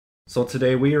So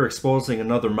today we are exposing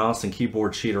another mouse and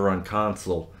keyboard cheater on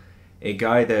console. A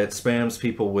guy that spams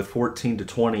people with 14 to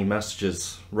 20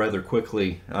 messages rather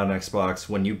quickly on Xbox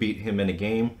when you beat him in a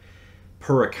game,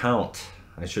 per account,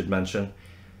 I should mention.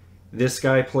 This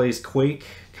guy plays Quake,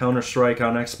 Counter-Strike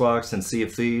on Xbox, and Sea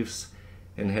of Thieves,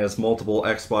 and has multiple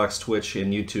Xbox, Twitch,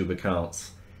 and YouTube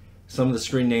accounts. Some of the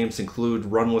screen names include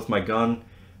Runwithmygun,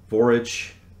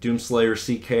 Vourage,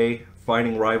 DoomslayerCK,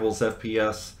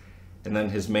 FightingrivalsFPS, and then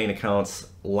his main accounts,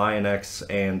 Lynuhx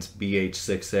and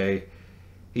Bh6a.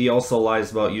 He also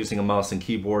lies about using a mouse and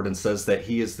keyboard and says that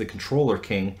he is the controller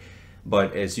king,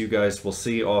 but as you guys will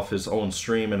see off his own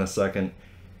stream in a second,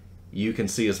 you can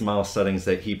see his mouse settings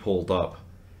that he pulled up.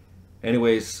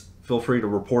 Anyways, feel free to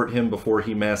report him before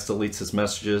he mass deletes his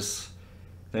messages.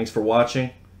 Thanks for watching,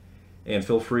 and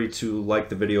feel free to like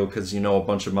the video because you know a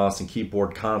bunch of mouse and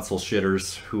keyboard console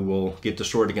shitters who will get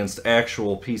destroyed against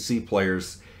actual PC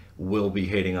players will be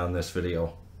hating on this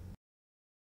video.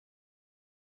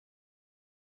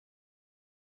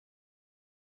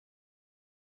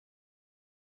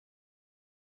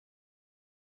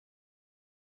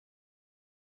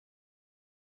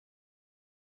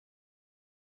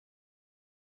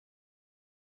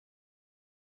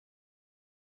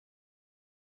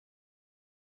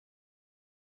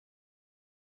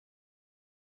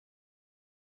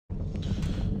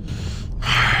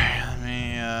 Alright, let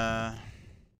me